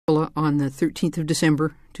on the 13th of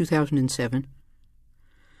December, 2007.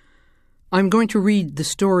 I'm going to read the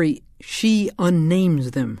story She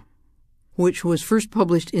Unnames Them, which was first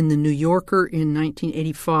published in The New Yorker in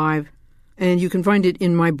 1985, and you can find it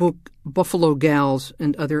in my book Buffalo Gals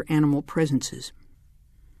and Other Animal Presences.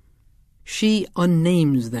 She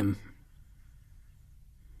unnames them.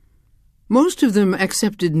 Most of them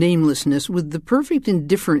accepted namelessness with the perfect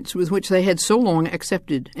indifference with which they had so long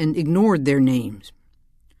accepted and ignored their names.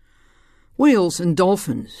 Whales and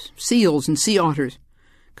dolphins, seals and sea otters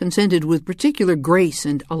consented with particular grace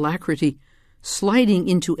and alacrity, sliding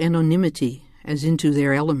into anonymity as into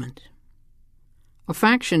their element. A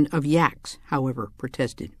faction of yaks, however,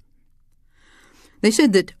 protested. They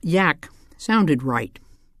said that yak sounded right,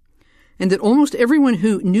 and that almost everyone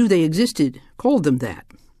who knew they existed called them that.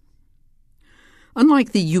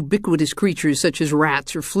 Unlike the ubiquitous creatures such as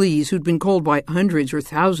rats or fleas who'd been called by hundreds or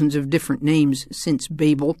thousands of different names since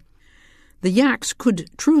Babel, the yaks could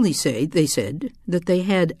truly say, they said, that they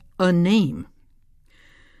had a name.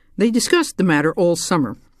 They discussed the matter all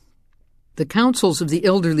summer. The councils of the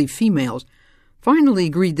elderly females finally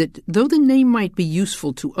agreed that though the name might be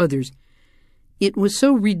useful to others, it was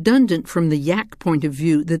so redundant from the yak point of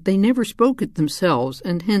view that they never spoke it themselves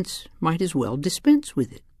and hence might as well dispense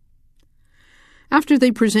with it. After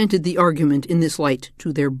they presented the argument in this light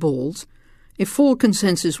to their bulls, a full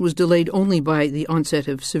consensus was delayed only by the onset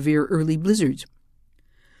of severe early blizzards.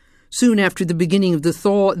 Soon after the beginning of the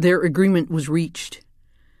thaw, their agreement was reached,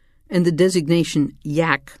 and the designation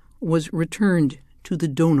yak was returned to the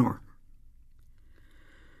donor.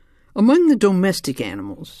 Among the domestic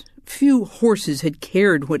animals, few horses had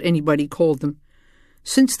cared what anybody called them,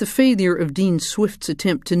 since the failure of Dean Swift's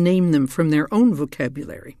attempt to name them from their own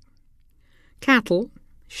vocabulary. Cattle,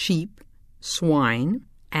 sheep, swine,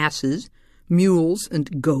 asses, mules,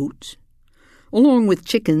 and goats, along with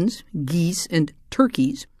chickens, geese, and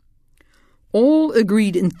turkeys, all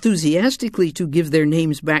agreed enthusiastically to give their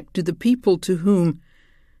names back to the people to whom,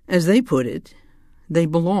 as they put it, they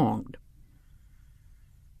belonged.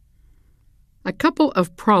 A couple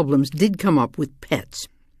of problems did come up with pets.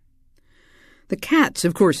 The cats,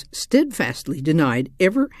 of course, steadfastly denied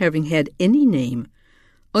ever having had any name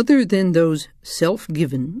other than those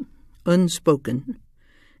self-given, unspoken,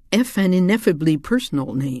 and ineffably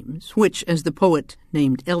personal names, which, as the poet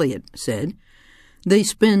named Eliot said, they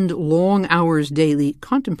spend long hours daily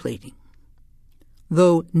contemplating.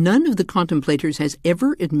 Though none of the contemplators has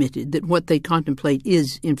ever admitted that what they contemplate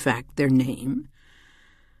is, in fact, their name,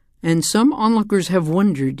 and some onlookers have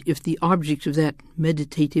wondered if the object of that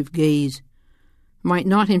meditative gaze might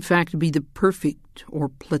not, in fact, be the perfect or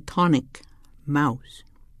platonic mouse.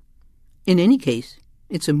 In any case,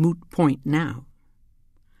 it's a moot point now.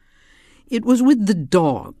 It was with the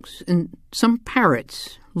dogs and some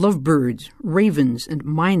parrots, lovebirds, ravens, and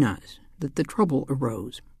mynas that the trouble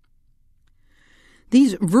arose.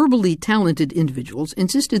 These verbally talented individuals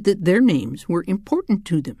insisted that their names were important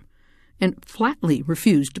to them and flatly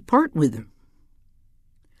refused to part with them.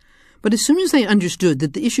 But as soon as they understood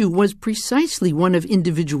that the issue was precisely one of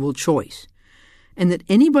individual choice, and that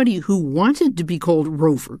anybody who wanted to be called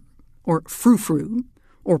Rover, or Frou-Frou,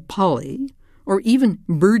 or Polly, or even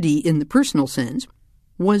Birdie in the personal sense,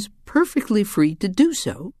 was perfectly free to do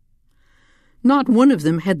so, not one of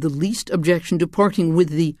them had the least objection to parting with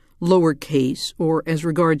the lowercase, or as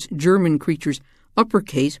regards German creatures,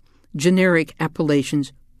 uppercase, generic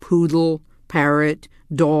appellations poodle, parrot,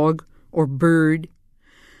 dog, or bird,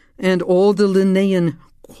 and all the Linnaean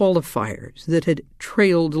qualifiers that had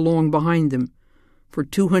trailed along behind them for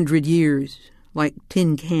 200 years like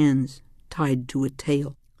tin cans tied to a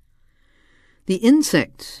tail. The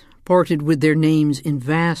insects parted with their names in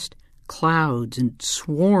vast clouds and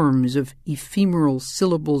swarms of ephemeral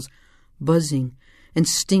syllables buzzing and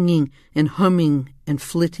stinging and humming and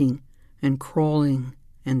flitting and crawling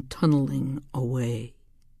and tunneling away.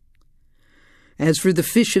 As for the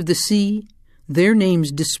fish of the sea, their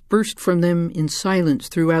names dispersed from them in silence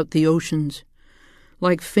throughout the oceans,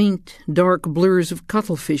 like faint, dark blurs of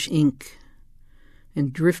cuttlefish ink,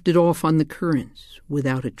 and drifted off on the currents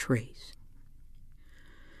without a trace.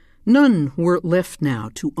 None were left now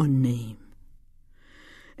to unname.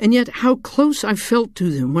 And yet how close I felt to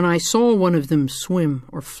them when I saw one of them swim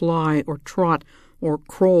or fly or trot or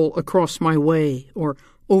crawl across my way or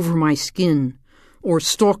over my skin or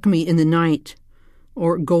stalk me in the night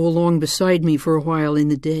or go along beside me for a while in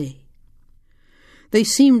the day. They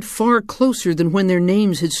seemed far closer than when their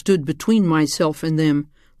names had stood between myself and them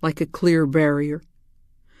like a clear barrier.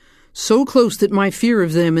 So close that my fear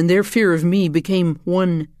of them and their fear of me became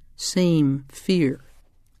one same fear.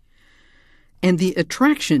 And the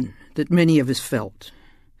attraction that many of us felt.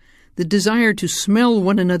 The desire to smell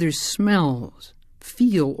one another's smells,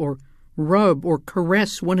 feel or rub or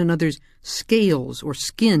caress one another's scales or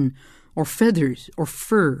skin or feathers or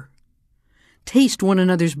fur, taste one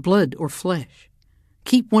another's blood or flesh,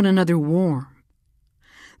 keep one another warm.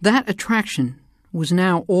 That attraction was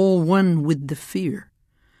now all one with the fear,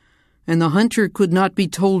 and the hunter could not be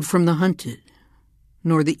told from the hunted,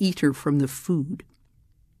 nor the eater from the food.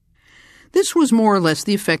 This was more or less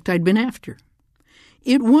the effect I'd been after.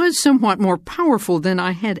 It was somewhat more powerful than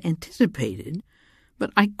I had anticipated,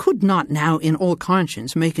 but I could not now in all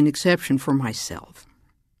conscience make an exception for myself.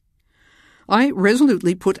 I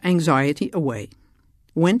resolutely put anxiety away,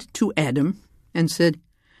 went to Adam, and said,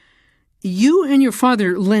 "You and your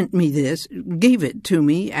father lent me this, gave it to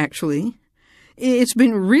me, actually. It's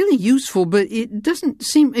been really useful, but it doesn't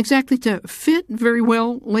seem exactly to fit very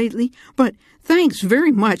well lately. But thanks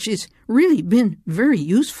very much. It's really been very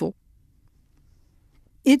useful."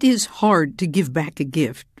 It is hard to give back a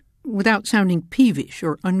gift without sounding peevish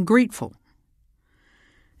or ungrateful,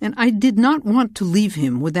 and I did not want to leave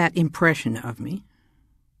him with that impression of me.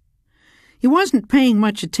 He wasn't paying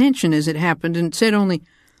much attention as it happened and said only,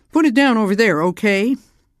 "Put it down over there, okay?"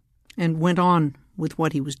 and went on with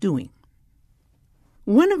what he was doing.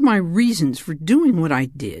 One of my reasons for doing what I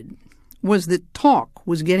did was that talk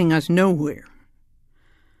was getting us nowhere.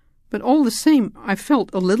 But all the same, I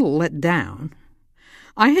felt a little let down.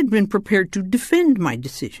 I had been prepared to defend my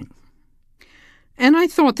decision. And I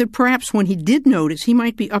thought that perhaps when he did notice, he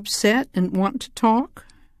might be upset and want to talk.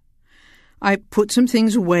 I put some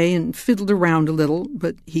things away and fiddled around a little,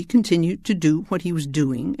 but he continued to do what he was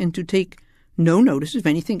doing and to take no notice of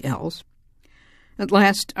anything else. At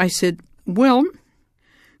last I said, "Well,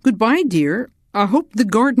 goodbye, dear. I hope the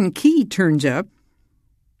garden key turns up."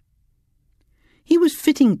 He was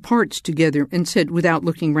fitting parts together and said without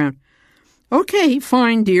looking round, "Okay,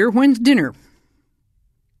 fine, dear. When's dinner?"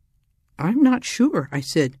 "I'm not sure," I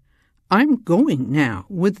said. "I'm going now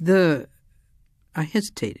with the—" I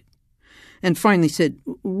hesitated, and finally said,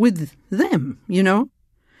 "with them, you know,"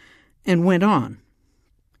 and went on.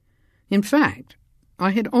 In fact,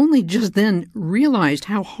 I had only just then realized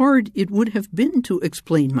how hard it would have been to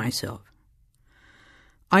explain myself.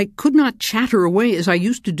 I could not chatter away as I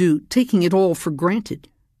used to do, taking it all for granted.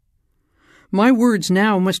 My words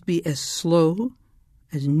now must be as slow,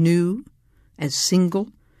 as new, as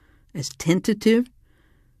single, as tentative,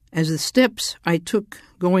 as the steps I took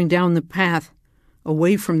going down the path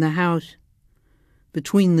away from the house,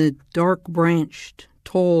 between the dark-branched,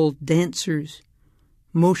 tall dancers,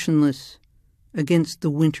 motionless against the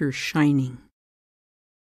winter shining.